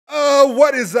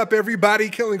What is up, everybody?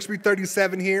 Killing Spree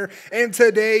 37 here, and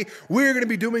today we're going to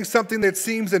be doing something that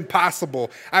seems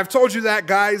impossible. I've told you that,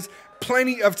 guys,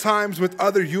 plenty of times with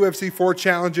other UFC 4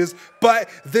 challenges, but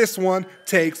this one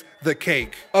takes the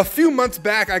cake. A few months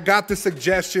back, I got the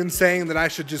suggestion saying that I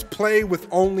should just play with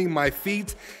only my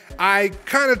feet. I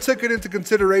kind of took it into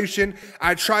consideration.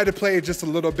 I tried to play it just a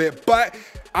little bit, but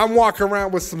I'm walking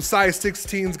around with some size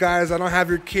 16s, guys. I don't have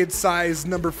your kid size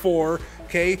number 4,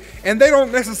 okay? And they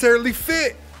don't necessarily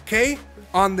fit, okay,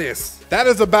 on this. That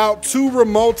is about 2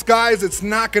 remotes, guys. It's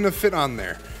not gonna fit on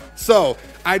there. So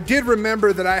I did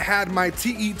remember that I had my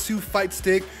TE2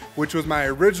 Fightstick, which was my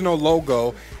original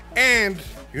logo, and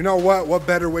you know what? What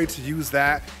better way to use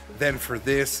that than for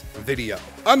this video?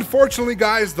 Unfortunately,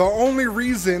 guys, the only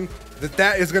reason that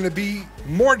that is going to be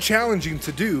more challenging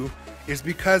to do is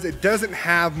because it doesn't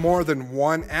have more than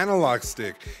one analog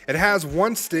stick. It has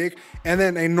one stick and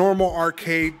then a normal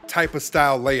arcade type of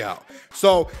style layout.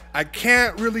 So I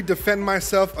can't really defend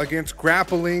myself against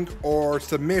grappling or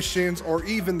submissions or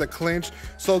even the clinch.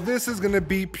 So this is gonna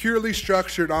be purely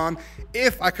structured on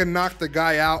if I can knock the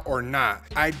guy out or not.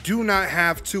 I do not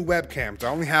have 2 webcams. I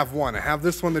only have one. I have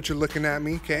this one that you're looking at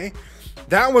me, okay?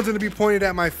 That one's gonna be pointed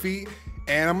at my feet,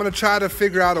 and I'm gonna try to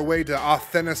figure out a way to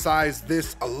authenticize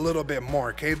this a little bit more,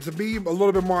 okay? To be a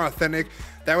little bit more authentic.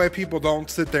 That way people don't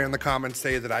sit there in the comments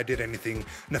say that I did anything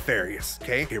nefarious,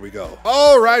 okay? Here we go.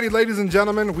 Alrighty, ladies and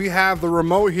gentlemen, we have the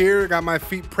remote here. Got my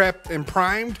feet prepped and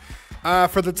primed.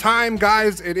 For the time,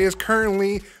 guys, it is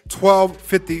currently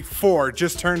 12:54.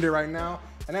 Just turned it right now.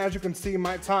 And as you can see,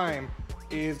 my time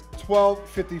is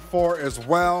 12:54 as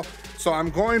well. So I'm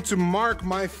going to mark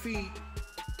my feet.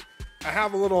 I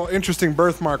have a little interesting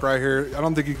birthmark right here. I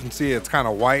don't think you can see it. It's kind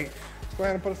of white. Let's go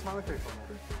ahead and put a smiley face on it.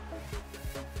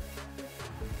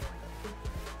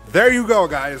 There you go,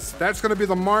 guys. That's gonna be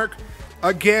the mark.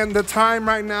 Again, the time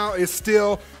right now is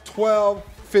still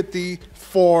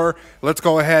 12:54. Let's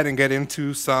go ahead and get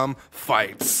into some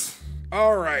fights.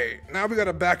 All right, now we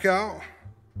gotta back out.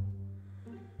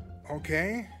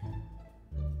 Okay.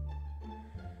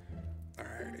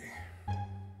 Alrighty.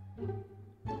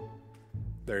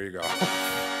 There you go.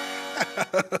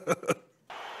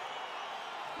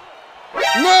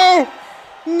 No!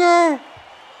 No!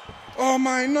 Oh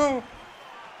my, no!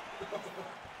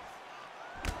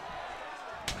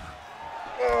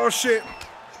 Oh shit.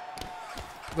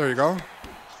 There you go.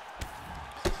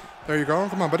 There you go.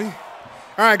 Come on, buddy. All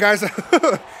right, guys. I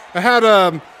had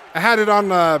it on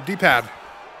D-pad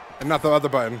and not the other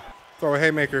button. Throw a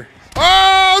haymaker.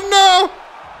 Oh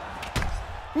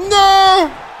no!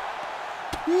 No!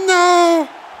 No!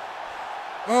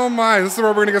 Oh my, this is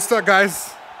where we're gonna get stuck,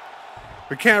 guys.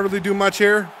 We can't really do much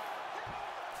here.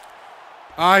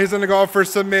 He's gonna go for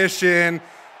submission.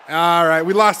 All right,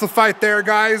 we lost the fight there,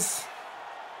 guys.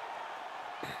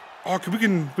 Oh, we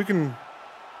can,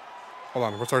 hold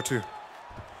on, what's R2?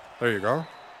 There you go. All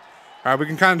right, we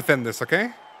can kind of defend this,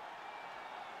 okay?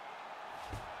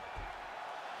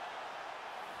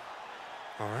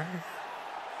 All right.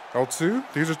 L2,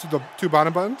 these are the 2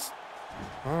 bottom buttons.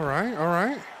 All right, all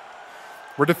right.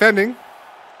 We're defending.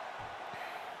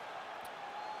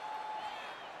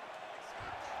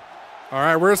 All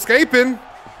right, we're escaping.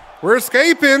 We're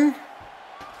escaping.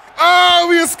 Oh,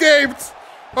 we escaped.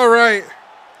 All right.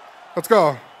 Let's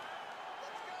go.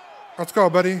 Let's go,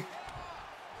 buddy.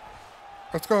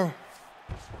 Let's go.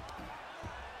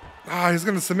 He's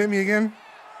gonna submit me again.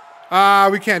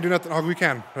 We can't do nothing. Oh, we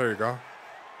can. There you go.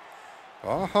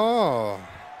 Oh,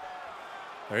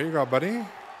 there you go, buddy.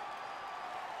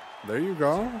 There you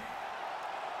go.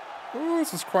 Oh,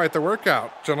 this is quite the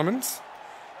workout, gentlemen.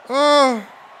 Oh,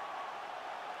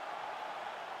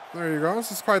 there you go.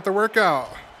 This is quite the workout.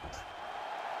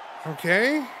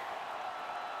 Okay.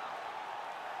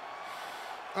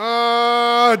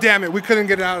 Oh, damn it. We couldn't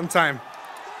get it out in time.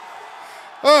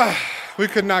 Oh, we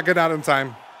could not get out in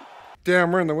time.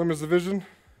 Damn, we're in the women's division.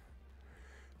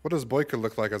 What does Boyka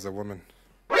look like as a woman?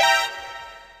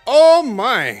 Oh,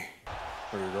 my.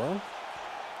 There you go.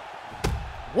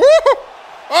 Woo!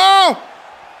 Oh!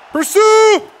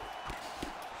 Pursue!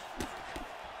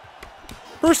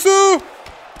 Pursue!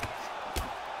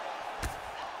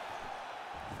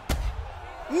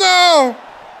 No!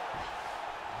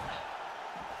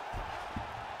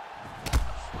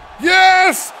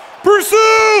 Yes!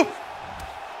 Pursue!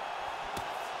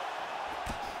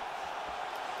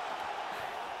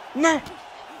 No!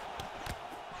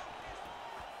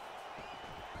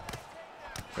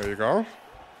 There you go.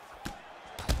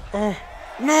 Oh,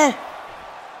 no!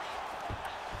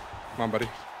 Come on, buddy.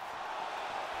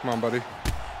 Come on, buddy.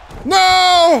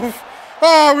 No!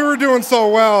 Oh, we were doing so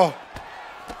well.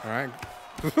 All right.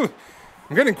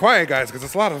 I'm getting quiet, guys, because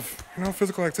it's a lot of, you know,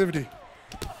 physical activity.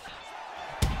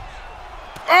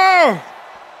 Oh!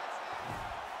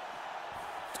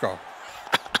 Let's go.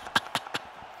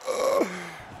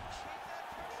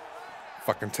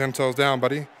 Fucking 10 toes down,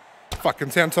 buddy.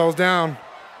 Fucking 10 toes down.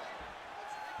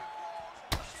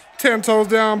 10 toes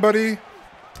down, buddy.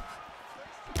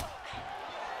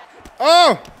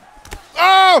 Oh!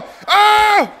 Oh!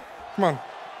 Oh! Come on.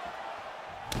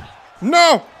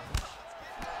 No!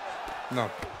 No.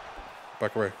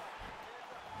 Back away.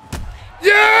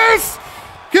 Yes!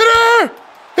 Hit her!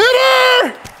 Hit her!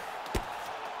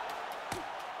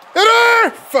 Hit her!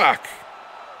 Fuck.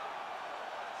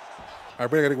 All right,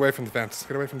 we gotta get away from the fence.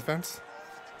 Get away from the fence.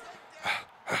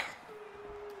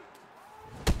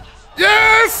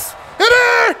 Yes! Hit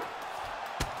her!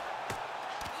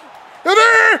 Hit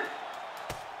her!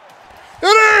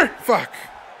 Hit her! Fuck.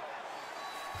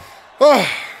 Oh.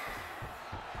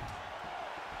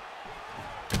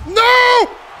 No!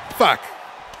 Fuck.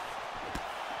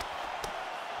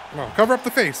 Come on, cover up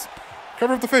the face.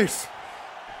 Cover up the face.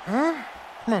 Huh?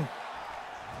 Come on.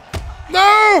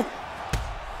 No!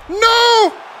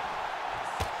 No!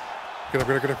 Get up,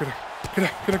 get up, get up, get up. Get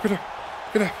up, get up, get up.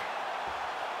 Get up.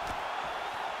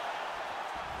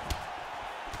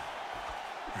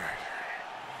 All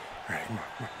right, come on,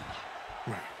 come on.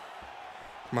 Come on.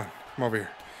 Come on, come over here.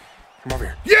 Come over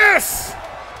here. Yes!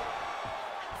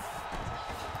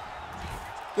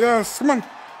 Yes, come on.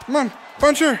 Come on,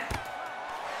 punch her.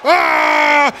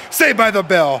 Ah! Saved by the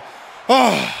bell.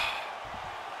 Oh.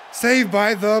 Saved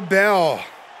by the bell.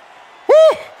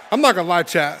 Woo! I'm not gonna lie,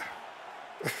 chat.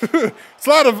 It's a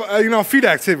lot of, you know, feet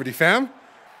activity, fam.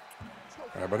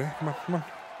 All right, buddy. Come on, come on.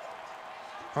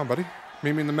 Come on, buddy.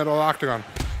 Meet me in the middle of the octagon.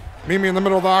 Meet me in the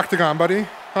middle of the octagon, buddy.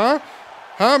 Huh?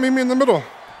 Huh? Meet me in the middle.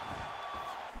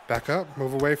 Back up.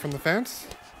 Move away from the fence.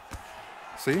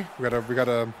 See? We gotta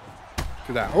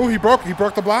do that. Oh, he broke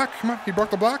the block. Come on. He broke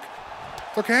the block.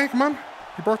 It's okay. Come on.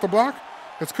 He broke the block.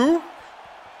 It's cool.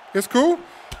 It's cool.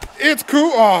 It's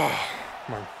cool. Oh.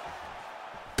 Come on.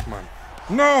 Come on.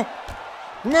 No.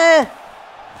 No.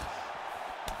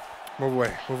 Move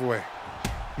away. Move away.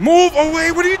 Move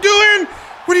away. What are you doing?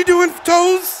 What are you doing,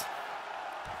 toes?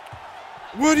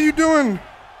 What are you doing?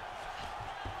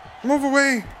 Move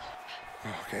away.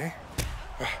 Okay.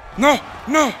 No.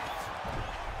 No.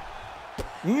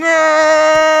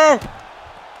 No.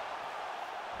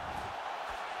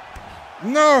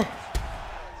 No.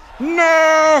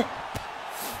 No.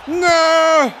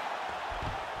 No.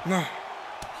 No.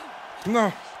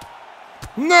 No.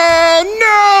 No.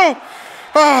 No.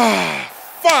 Ah,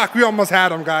 fuck. We almost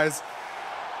had him, guys.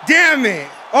 Damn it.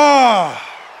 Oh.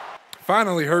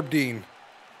 Finally, Herb Dean.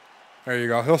 There you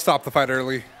go. He'll stop the fight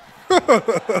early.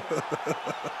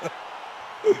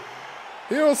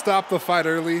 He'll stop the fight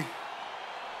early.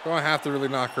 Don't have to really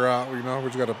knock her out, you know. We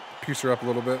just got to piece her up a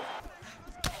little bit.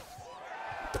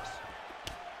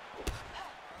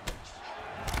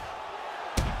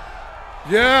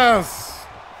 Yes!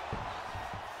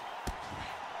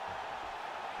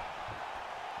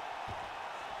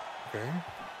 Okay.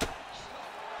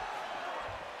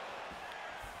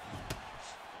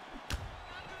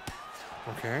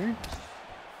 Okay.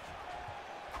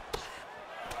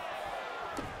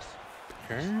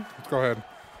 Okay, let's go ahead.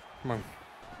 Come on.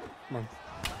 Come on.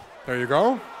 There you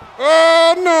go.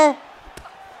 Oh, no!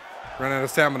 Ran out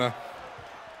of stamina.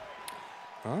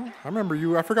 Huh? I remember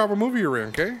you. I forgot what movie you were in,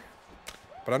 okay?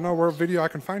 But I know where video I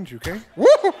can find you, okay? Woo!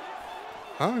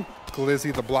 Huh?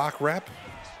 Glizzy the block rep.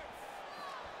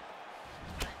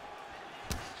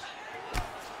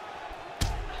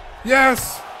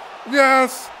 Yes!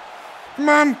 Yes! Come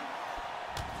on!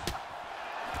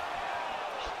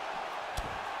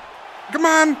 Come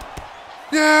on!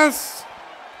 Yes!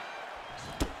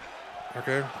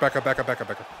 Okay, back up, back up, back up,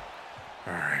 back up.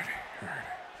 Alrighty, alrighty.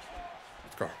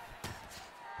 Let's go.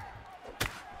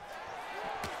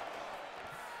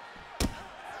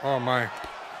 Oh my.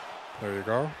 There you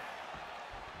go.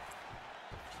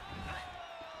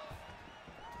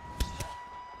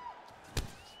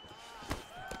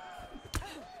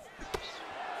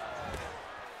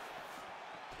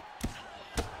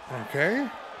 Okay.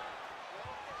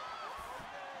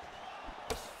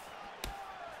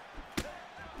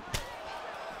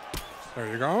 There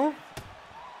you go.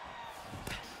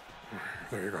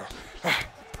 There you go. Ah,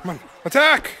 come on,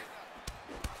 attack!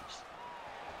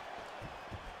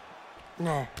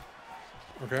 No.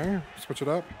 Okay, switch it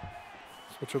up.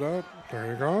 Switch it up.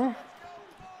 There you go.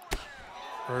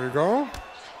 There you go.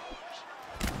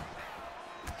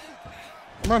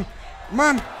 Come on, come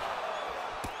on!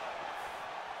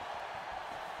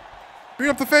 Beat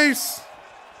up the face!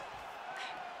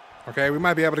 Okay, we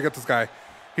might be able to get this guy.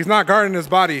 He's not guarding his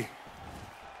body.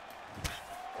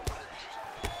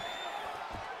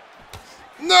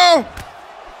 No!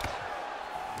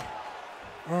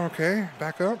 Okay,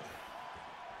 back up.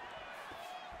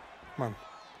 Come on.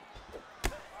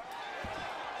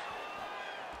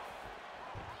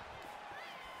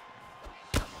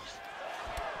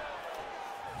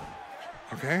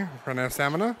 Okay, running out of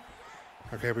stamina.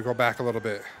 Okay, we go back a little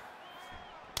bit.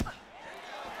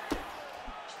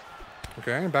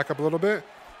 Okay, back up a little bit.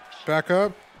 Back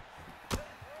up.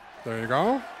 There you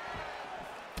go.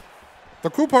 The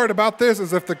cool part about this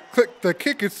is if the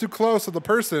kick gets too close to the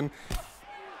person,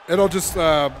 it'll just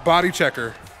body check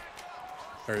her.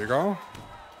 There you go.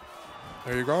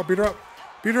 There you go. Beat her up.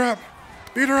 Beat her up.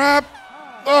 Beat her up.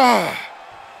 Oh.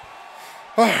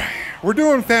 All right. We're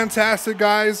doing fantastic,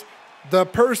 guys. The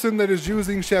person that is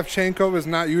using Shevchenko is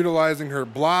not utilizing her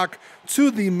block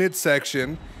to the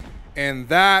midsection, and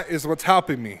that is what's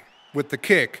helping me with the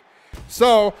kick.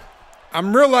 So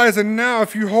I'm realizing now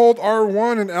if you hold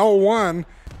R1 and L1,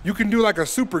 you can do like a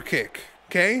super kick,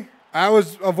 okay? I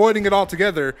was avoiding it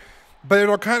altogether, but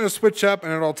it'll kind of switch up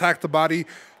and it'll attack the body.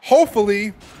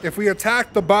 Hopefully, if we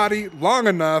attack the body long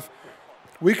enough,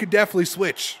 we could definitely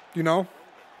switch, you know?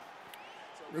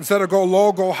 Instead of go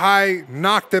low, go high,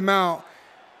 knock them out,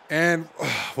 and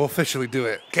we'll officially do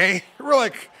it, okay? We're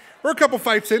a couple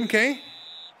fights in, okay?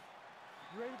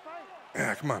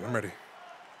 Yeah, come on, I'm ready.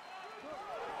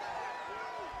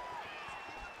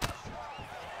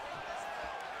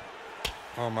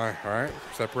 Oh my, all right,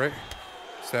 separate,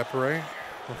 separate,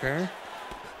 okay.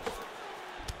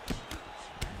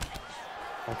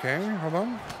 Okay, hold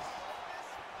on.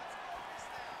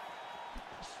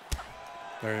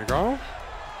 There you go.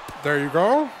 There you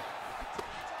go.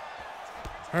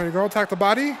 There you go, attack the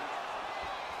body.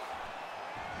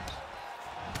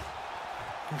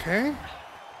 Okay. All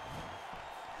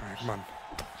right, come on.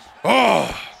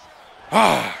 Oh!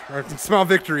 Ah! I can smell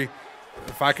victory.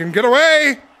 If I can get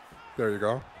away! There you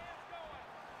go.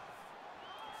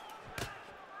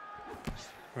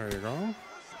 There you go.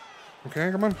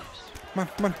 Okay, come on. Come on,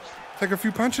 come on. Take a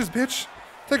few punches, bitch.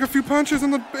 Take a few punches in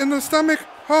the stomach.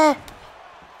 Oh!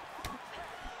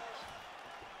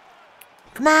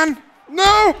 Come on!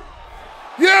 No!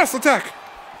 Yes, attack!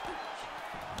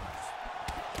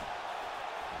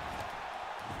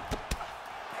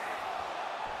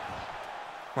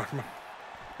 Come on, come on.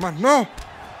 Come on, no!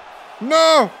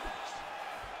 No!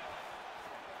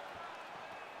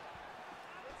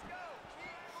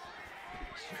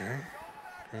 Okay,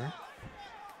 okay.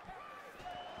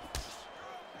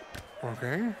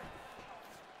 Okay.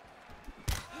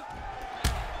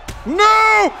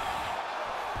 No!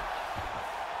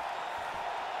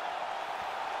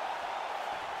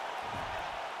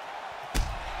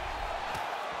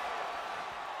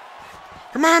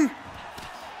 Come on!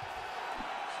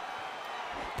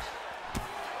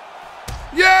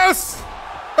 Yes!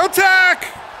 Attack!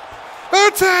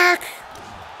 Attack!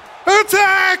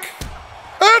 Attack!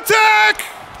 Attack!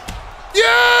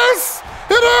 Yes!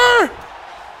 Hit her!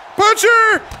 Punch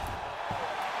her!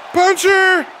 Punch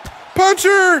her! Punch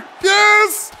her!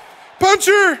 Yes! Punch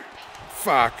her!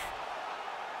 Fuck.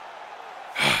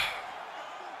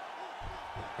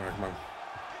 All right, come on.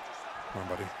 Come on,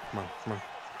 buddy. Come on, come on.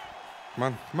 Come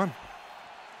on, come on.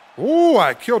 Ooh,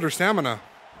 I killed her stamina.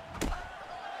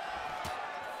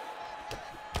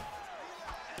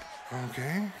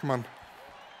 Okay, come on.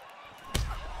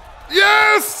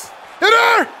 Yes! Hit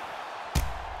her!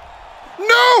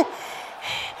 No!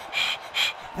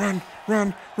 Run,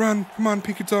 run, run. Come on,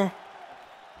 pinky toe.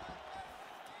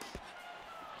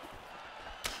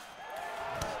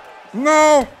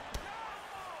 No!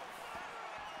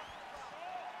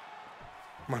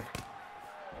 Come on.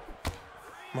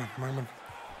 Come on, come on, come on.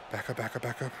 Back up, back up,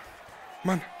 back up.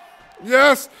 Come on.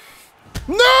 Yes!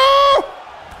 No!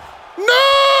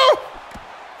 No!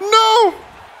 No!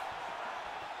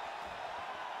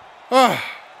 Ah.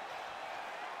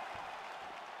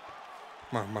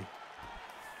 Come on, come on.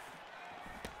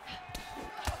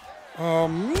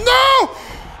 No!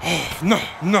 Oh, no,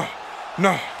 no,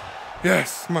 no.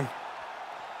 Yes, come on.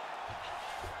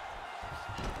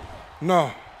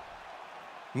 No.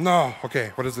 No.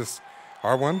 Okay, what is this?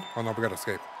 R1? Oh, no, we gotta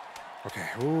escape. Okay.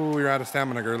 Ooh, you're out of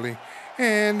stamina, girly.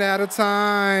 And out of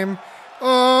time.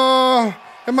 Oh,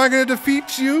 am I gonna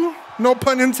defeat you? No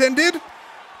pun intended.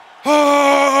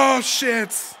 Oh,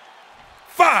 shit.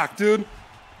 Fuck, dude.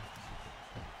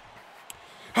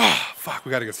 Ah, fuck,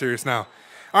 we gotta get serious now.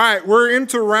 All right, we're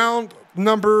into round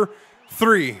number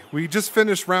 3. We just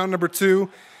finished round number 2.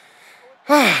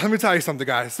 Let me tell you something,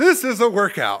 guys. This is a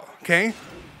workout, okay?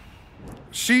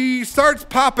 she starts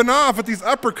popping off with these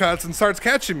uppercuts and starts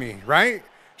catching me, right?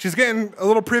 She's getting a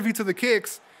little privy to the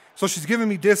kicks, so she's giving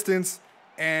me distance,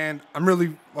 and I'm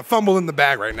really a fumble in the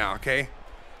bag right now, okay?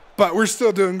 But we're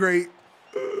still doing great.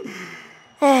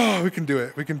 Oh, we can do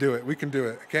it, we can do it, we can do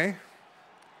it, okay?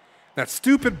 That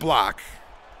stupid block.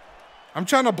 I'm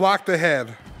trying to block the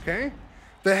head, okay?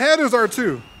 The head is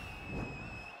R2.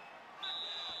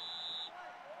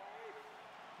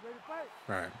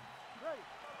 All right.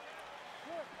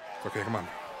 It's okay, come on.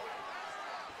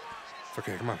 It's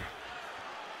okay, come on.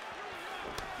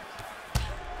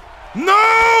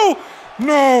 No!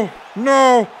 No!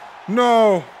 No!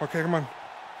 No! Okay, come on.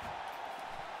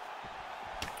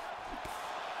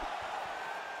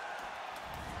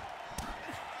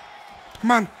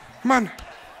 Come on, come on.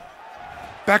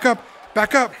 Back up,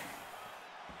 back up.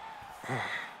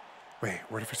 Wait,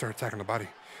 what if we start attacking the body?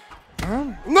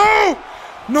 No!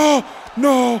 No!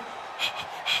 No! All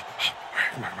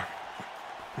right, come on, come on.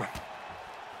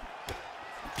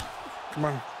 Come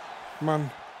on. Come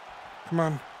on. Come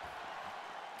on.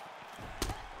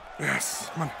 Yes,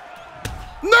 come on.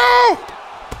 No!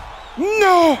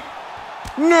 No!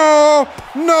 No!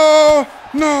 No!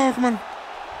 No! Come on.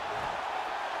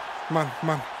 Come on, come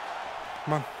on.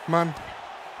 Come on, come on.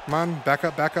 Come on. Back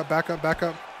up, back up, back up, back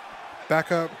up.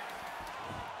 Back up.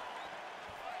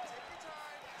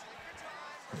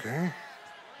 Okay.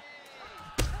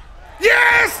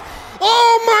 Yes!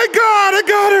 Oh my God, I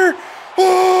got her!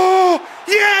 Oh,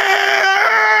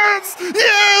 yes!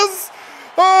 Yes!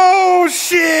 Oh,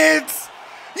 shit!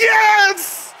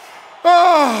 Yes!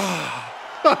 Oh!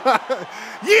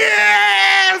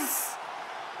 Yes!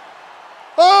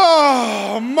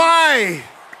 Oh, my!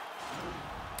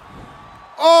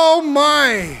 Oh,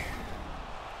 my!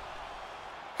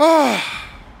 Oh.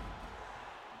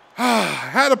 I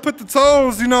had to put the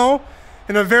toes, you know,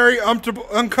 in a very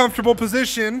uncomfortable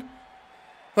position.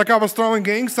 Like I was throwing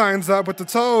gang signs up with the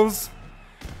toes.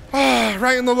 Ah,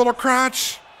 right in the little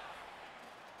crotch.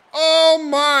 Oh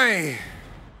my.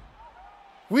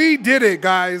 We did it,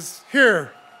 guys.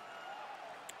 Here.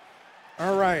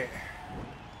 All right.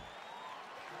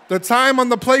 The time on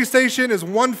the PlayStation is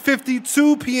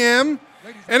 1:52 p.m.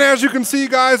 And as you can see,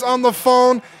 guys, on the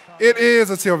phone, it is,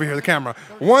 let's see over here, the camera,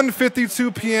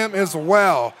 1:52 p.m. as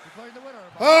well.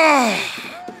 Oh,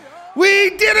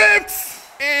 we did it!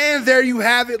 And there you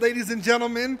have it, ladies and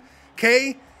gentlemen.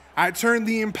 Okay, I turned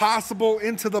the impossible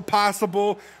into the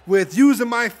possible with using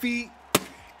my feet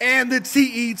and the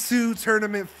TE2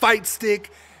 tournament fight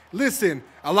stick. Listen,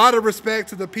 a lot of respect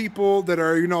to the people that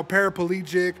are, you know,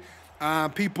 paraplegic,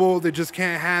 people that just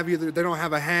can't have either, they don't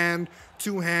have a hand,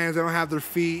 two hands, they don't have their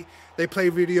feet, they play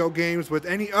video games with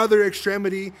any other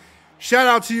extremity. Shout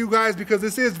out to you guys, because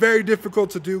this is very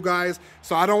difficult to do, guys.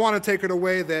 So I don't want to take it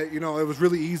away that, you know, it was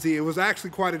really easy. It was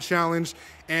actually quite a challenge,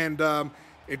 and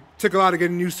it took a lot of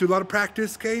getting used to, a lot of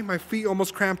practice, okay? My feet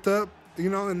almost cramped up,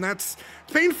 you know, and that's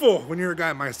painful when you're a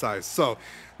guy my size. So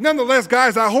nonetheless,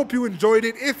 guys, I hope you enjoyed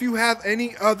it. If you have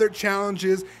any other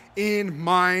challenges in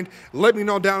mind, let me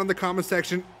know down in the comment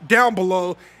section down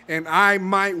below, and I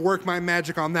might work my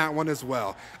magic on that one as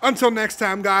well. Until next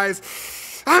time, guys,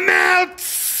 I'm out!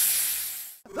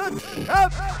 The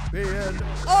champion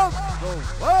of the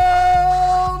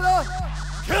world,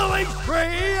 killing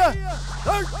spree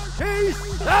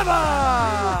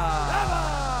 37!